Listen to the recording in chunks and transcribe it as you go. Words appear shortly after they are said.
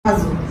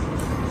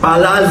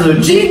Palazzo,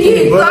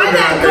 Jiggy,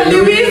 Boda,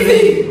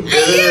 Kaliwizi.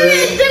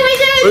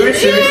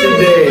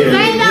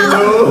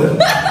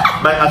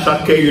 By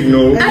Ashake, you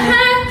know. You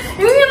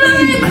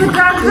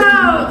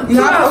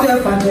have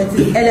 12 and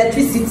 13.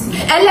 Electricity.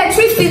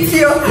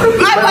 Electricity.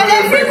 My body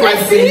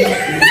frequency.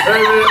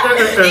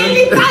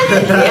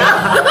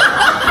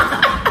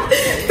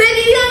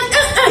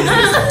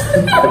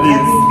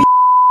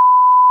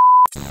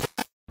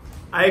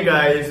 Hi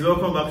guys,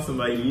 welcome back to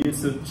my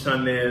YouTube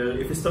channel.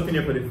 If you're stopping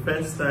here for the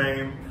first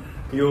time,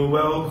 you're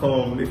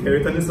welcome. If you're a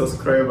returning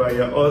subscriber,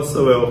 you're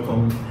also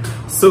welcome.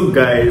 So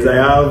guys, I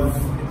have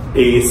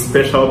a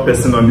special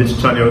person on this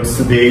channel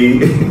today.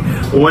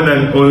 One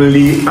and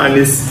only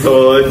Anis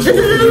Touch.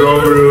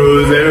 Drum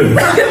rolls.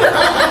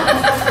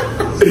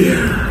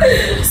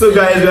 So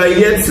guys, we are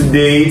here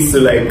today to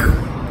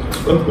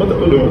what do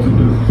you want to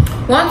do?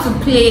 Want to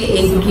play a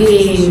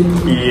game.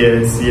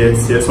 Yes.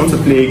 Want to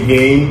play a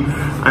game.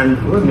 And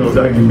what was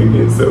that game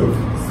again? So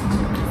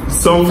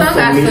Song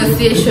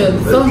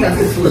Association.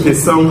 Okay,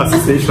 Song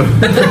Association.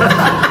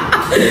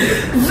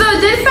 So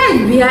this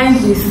is behind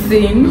this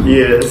thing.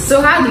 Yes.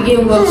 So how the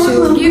game works?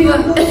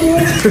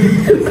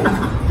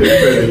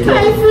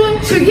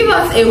 She'll give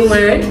us a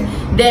word,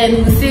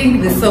 then we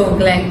sing the song,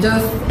 like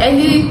just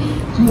any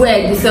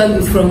where the song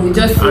is from, we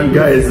just sing. And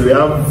guys, we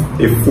have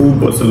a full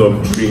bottle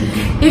of drink.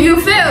 If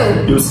you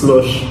fail, you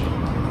slush.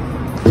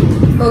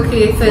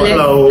 Okay, so let's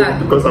start.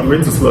 Because I'm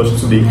going to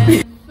slush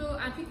today. So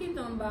I'm picking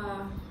number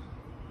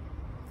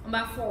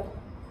 4.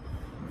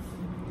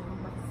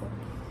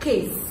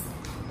 Case.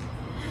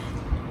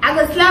 I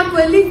go slap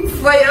a lip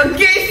for your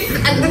case.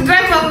 I go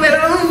drive up a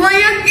room for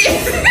your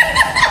case.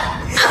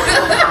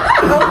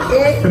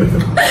 Okay.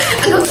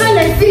 I go feel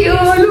like see you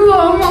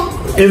all.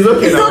 It's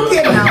okay it's now. It's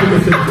okay now.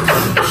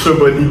 Sure,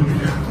 buddy.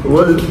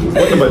 What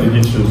number did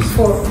you choose?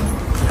 4.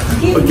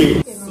 Okay,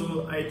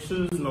 so I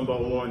choose number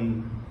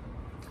 1.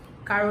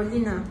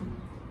 Carolina.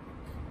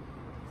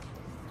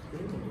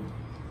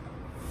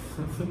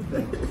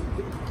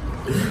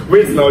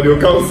 Wait now, they'll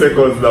count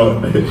seconds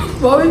now.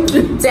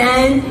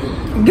 10.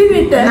 Give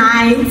me 10.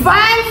 9.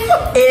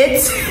 5.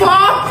 8. 4.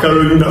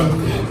 Carolina.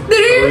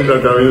 3.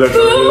 Carolina. 2.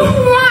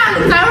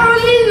 1.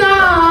 Carolina.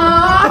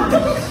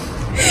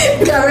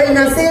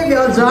 Carolina, save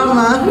your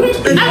drama.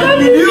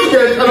 Did you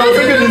get? And I was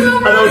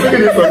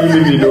thinking this on the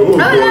video. Oh,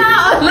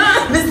 God.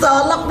 Mr.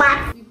 Olokpa.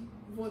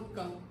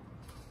 Vodka.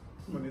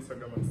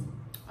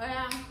 Oh,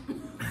 yeah.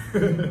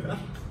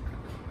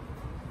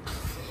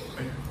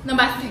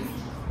 Number 6.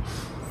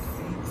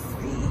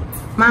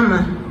 Mama.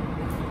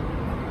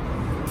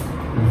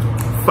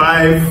 5.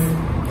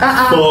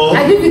 4. I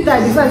give you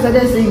time before I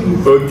started singing.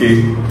 Okay,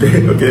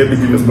 let me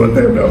give you some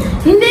time now.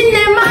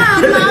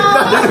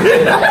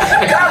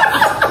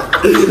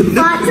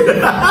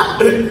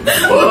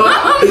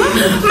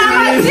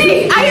 Mama G,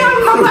 I am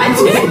Mama G.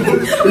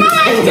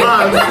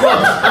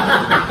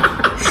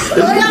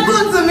 Oh, you go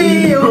to me,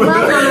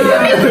 Mama.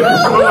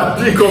 Mama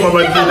G, come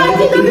Mama G.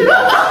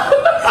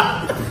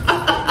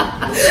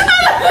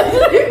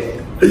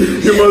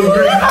 You must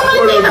drink.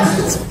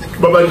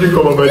 Mama G,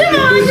 come Mama G.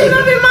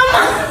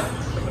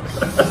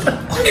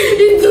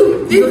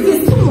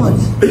 It's too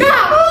much.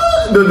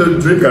 No,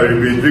 drink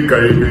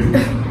Caribbean.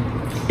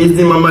 It's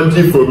the Mama G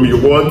for me.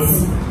 What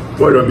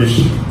rubbish?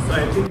 So I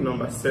think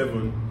number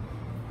 7.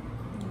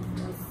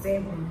 Number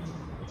 7.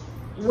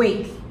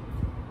 Wake.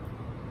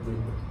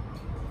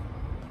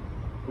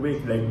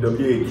 Wake like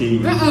W-A-K.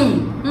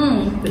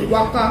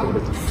 Waka.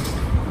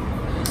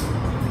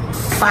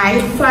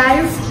 5.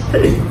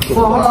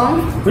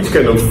 4. Which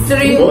kind of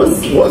 3?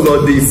 What's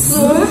all this?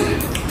 2.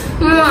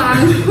 1.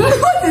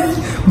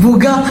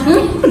 Buga.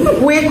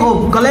 Wake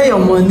up, collect your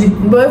money.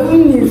 But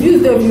even if you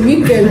say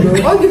weekend,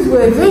 all these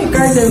words, where you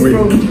carry them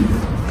from?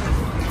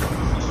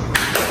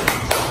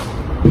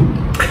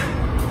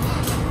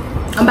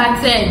 Number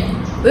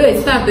 10.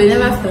 Wait, stop, you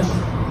never stop.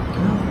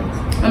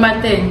 Number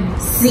 10.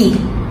 C.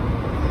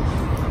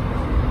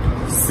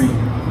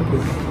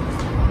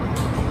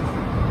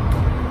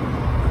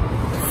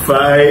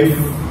 5,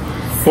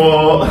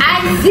 4. I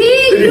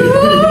see you.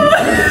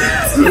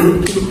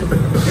 2.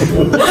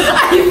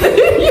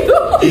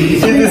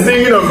 She's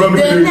singing of Robin.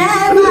 They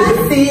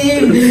never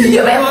see me.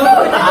 You were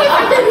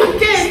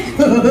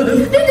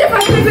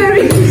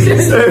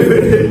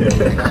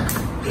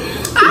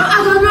I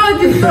don't know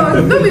this song.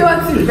 Don't be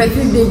watching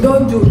person they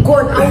don't do.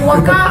 God, I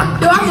walk out.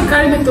 They want to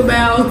carry me to my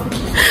house.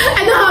 I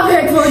don't have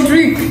head for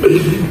drink.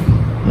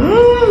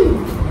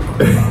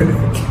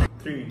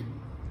 3.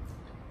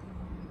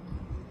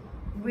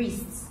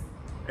 Wrists.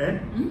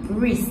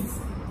 Wrists.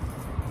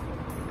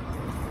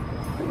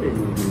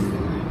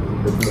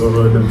 The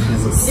blood of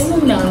Jesus.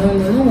 No.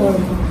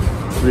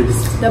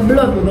 Wrist. The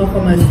blood will not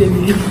come and save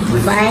you.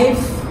 5,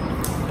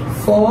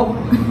 4,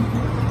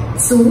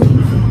 2,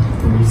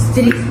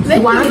 3,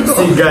 1.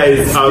 See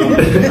guys, I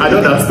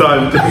don't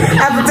understand. I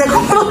have to take a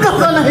focus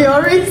on your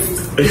wrist.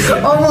 I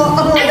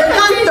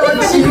can't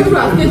touch you.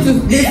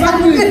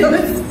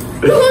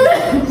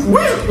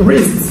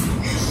 Wrist.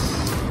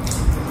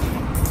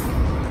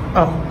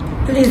 Oh,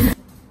 please.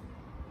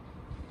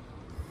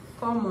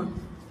 Common.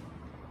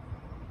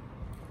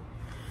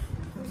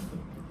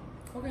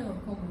 What kind of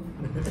common?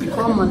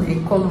 Common, a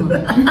common.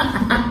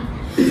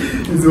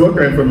 It's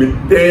working for me.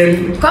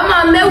 10. Come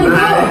on, may we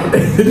go.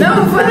 May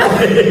we follow.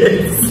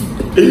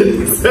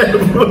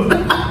 7,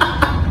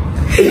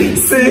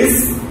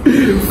 6,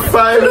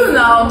 5.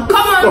 Now,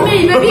 come on,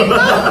 me, baby, go.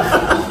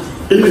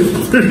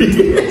 3, 2,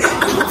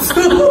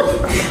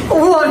 1.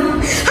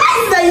 How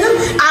is that?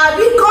 I'll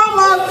be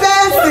common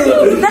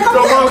person.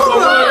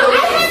 Come on.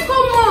 I said,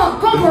 come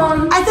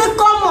on. I said,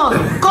 come on.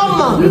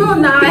 No,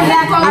 now I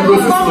said, I'll be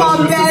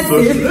common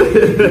person.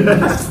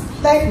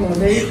 Like,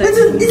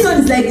 this one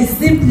is like the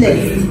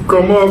simplest.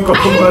 Come on.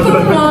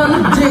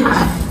 Drink.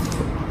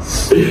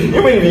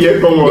 You mean here,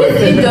 come on.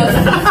 This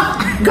injustice.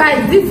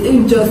 Guys, this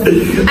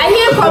injustice. I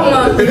hear come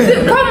on. You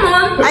say, come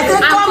on. I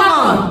said, come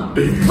on.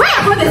 Why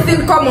are they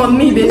still come on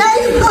me, baby? No,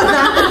 you know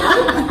that.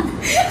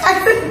 I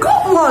said,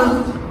 come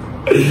on.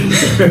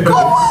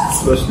 Come on.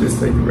 Slush this,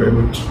 thank you very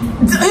much.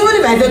 Even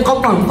if I said,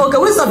 come on. Okay,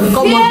 what's up?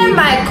 Come Hear on.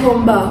 my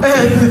comeback.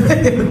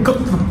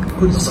 Come on.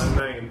 Number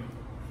 9.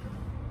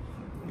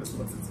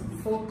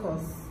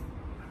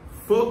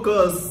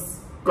 Focus.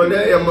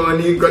 Collect your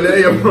money.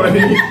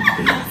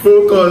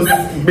 Focus.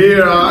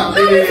 Bera.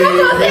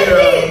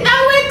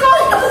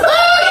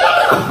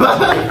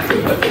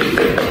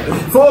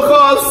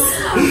 Focus.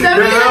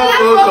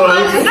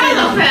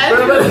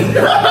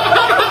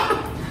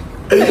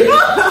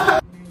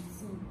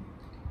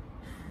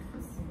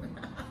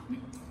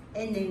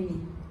 Enemy.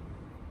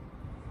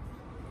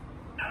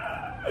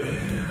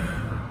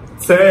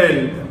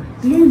 10.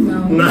 No,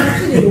 now.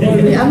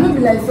 I'm not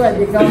be like so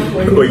I can't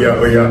for you. Oh yeah.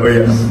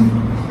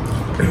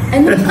 I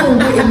know how to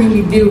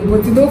enemy deal,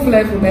 but you don't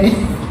fly for me.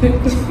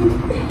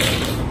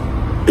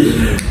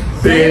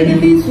 10.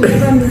 Enemies will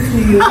never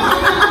meet you.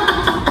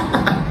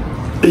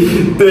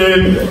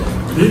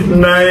 10,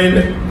 9,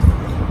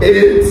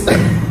 8,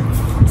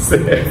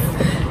 7.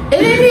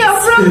 Enemy of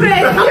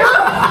progress.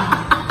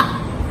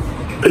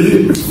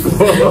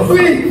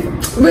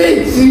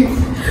 Wait.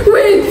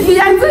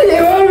 I'm saying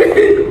they want me.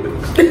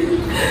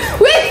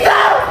 Wait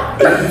now.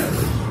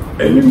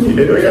 Enemy. I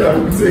don't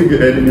have to sing the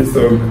enemy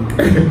song.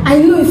 I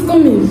know it's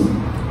coming.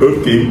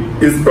 Okay,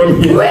 it's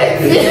coming. Wait.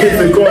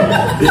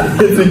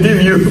 It's to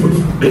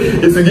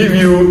give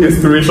you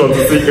inspiration to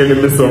sing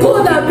enemy song.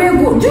 Go that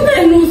bego. Do you know I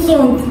know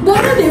songs?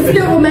 But when they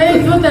play on my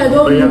head, what I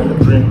don't Oh yeah, know.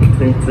 drink.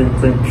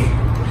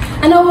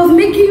 And I was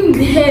making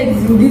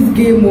heads in this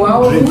game. I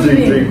was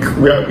winning. Drink.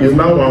 It's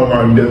now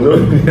 1-1.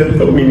 There's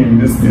no winning in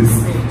this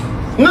case.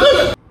 No.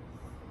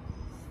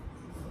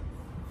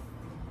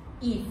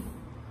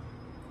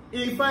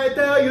 If I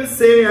tell you,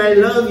 say I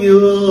love you.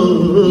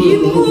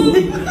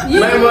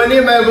 My money.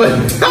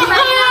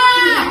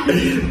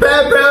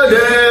 Pepper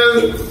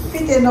them.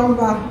 Pick a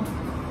number.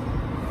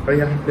 Oh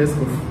yeah, let's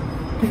go.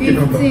 Pick a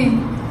number. 15.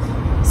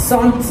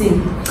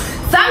 Something.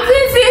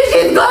 Something fish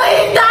is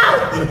going down.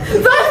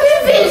 Something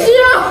fish,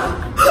 you.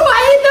 Why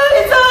you doing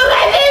it so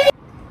already?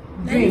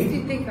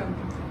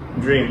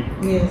 Drink.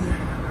 Yes.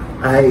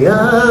 I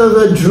have a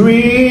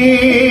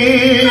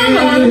dream.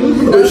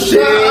 Oh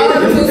shit. I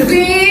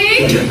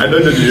don't know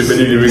the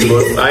lyrics,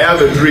 but I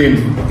have a dream.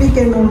 Pick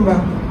a number.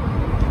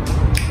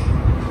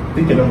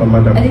 Pick a number,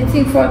 madam. I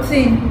think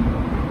 14.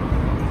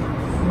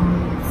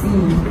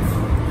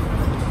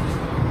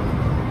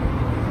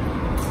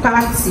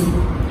 Party.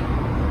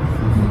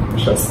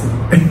 Chassis.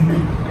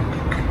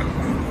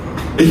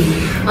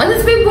 All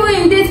these people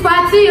in this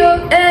party,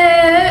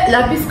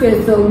 La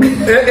Pisque song.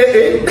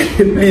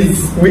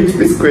 Please, which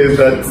Pisco is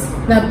that?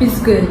 La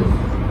Pisque.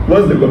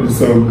 What's the name of the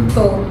song?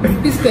 So,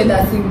 Pisque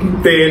that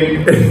singing.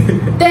 10.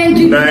 Thank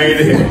you. 9.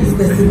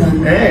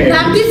 Hey.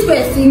 La Pisque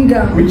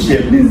singer. Which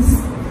year, please?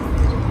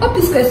 Oh,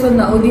 Pisque song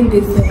na holding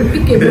this song.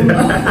 Pick a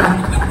number.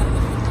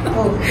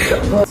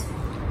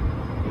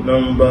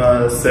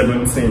 Number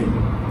 17.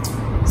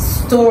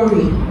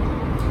 Story.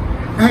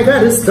 I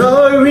got a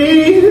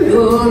story.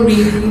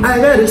 I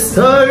got a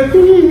story.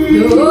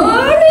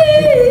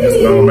 Yes,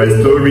 now my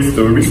story.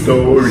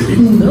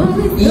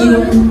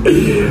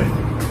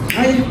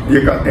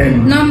 You can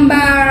end.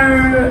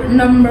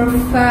 Number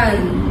 5.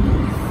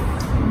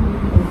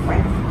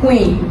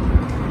 Queen.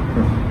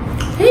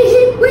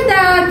 Hey, where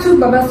that two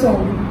Baba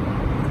song?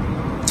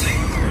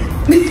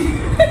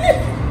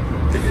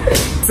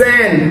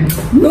 10.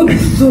 No,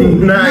 so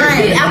 9. I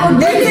will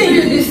dating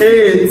you this.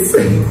 8.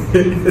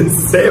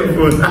 7.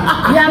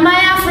 You're my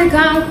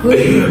African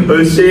queen.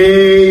 Oh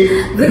shit.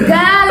 The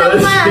girl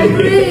of my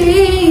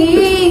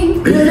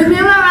dream. You're the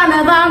mirror I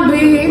never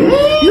be.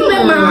 You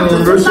make my heart to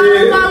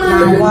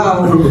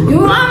Wow. You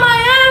are my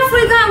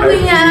African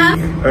queen.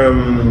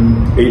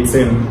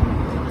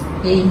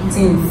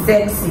 18.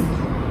 Sexy.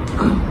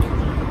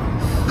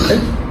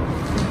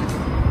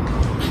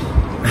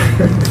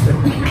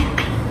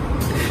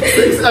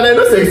 And I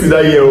know sexy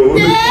that year.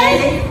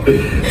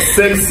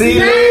 Sexy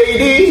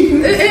lady.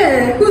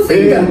 Who's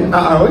singer?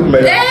 What my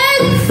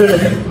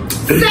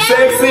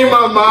sexy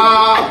mama.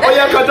 Oh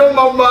yeah, kato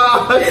mama.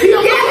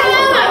 Yeah,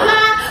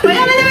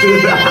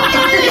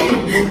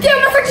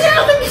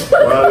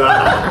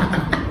 mama.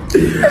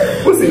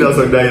 that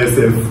song that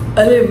yourself? I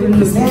don't even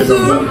know.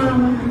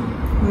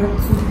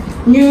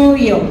 New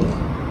York.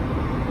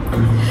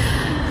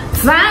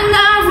 Find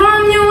out from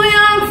New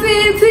York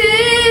City.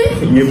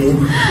 Yimu.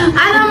 I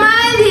don't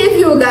mind if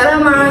you got a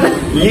man.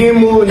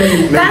 Yimu.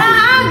 Can I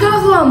have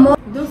just one more?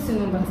 Don't sing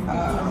number.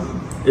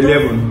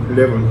 11.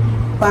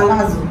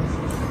 Palazzo.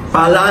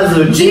 Palazzo.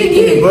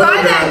 Jiggy.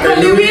 Brother,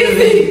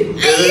 Kaliwizi.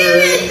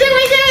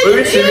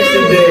 Which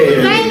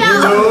day?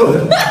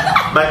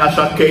 By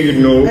Ashake, you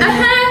know.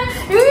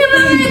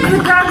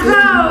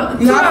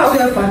 You have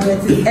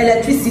 1200.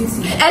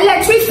 Electricity.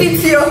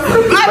 Electricity.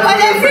 My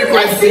body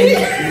frequency.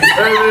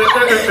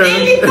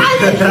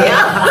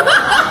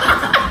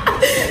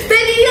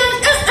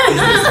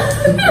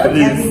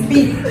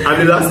 And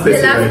the last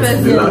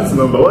person, the last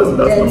number. What's the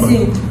last number?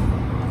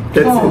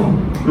 13.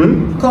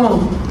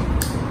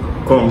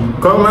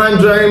 Come and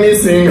join me,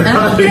 sing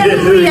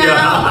hallelujah.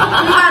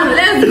 Come on,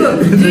 let's go.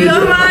 Do you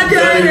want to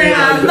join me?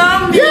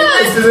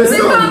 Yes, this is a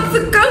song.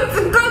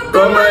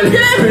 Come on,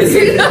 join me.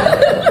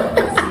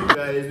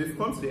 Guys, we've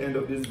come to the end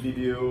of this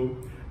video.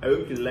 I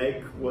hope you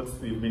like what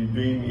we've been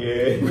doing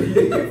here.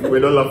 We're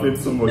not laughing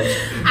too much.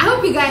 I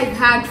hope you guys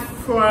had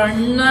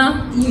fun.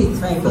 It's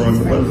fine.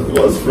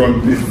 What's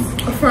from this?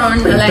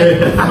 Fun,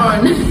 like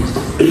fun.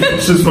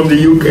 She's from the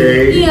UK.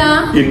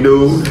 Yeah. You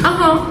know.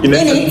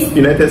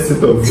 United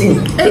States of.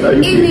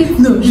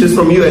 No. She's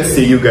from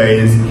USA, you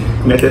guys.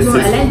 United No,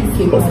 States. I like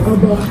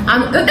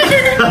the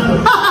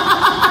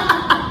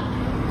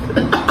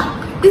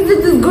This is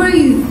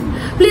disgrace.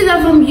 Please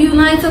are from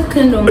United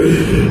Kingdom.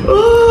 Oh,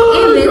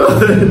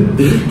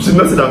 she's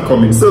not see that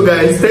coming. So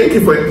guys, thank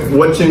you for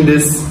watching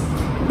this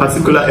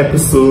particular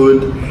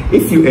episode.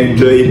 If you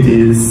enjoyed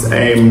this,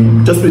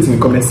 just put it in the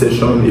comment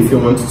section if you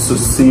want to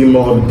see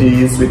more of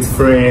this with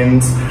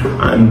friends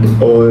and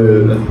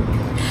all.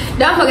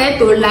 Don't forget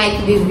to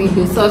like this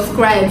video,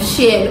 subscribe,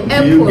 share,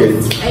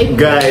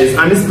 guys.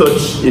 Anis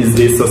Touch is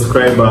a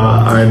subscriber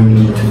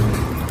and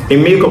a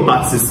makeup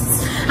artist.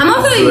 I'm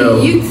also a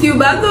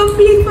YouTuber, so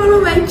please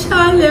follow my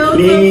channel.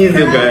 Please,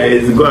 you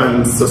guys, go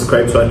and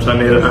subscribe to her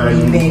channel,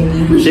 and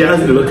she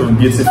has a lot of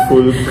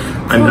beautiful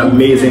and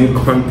amazing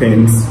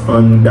content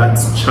on that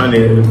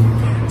channel.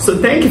 So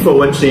thank you for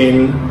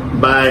watching.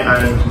 Bye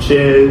and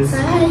cheers.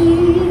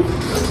 Bye.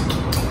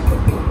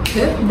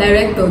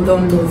 Director,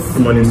 don't lose.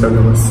 Come on,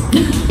 Instagram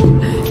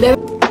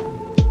us.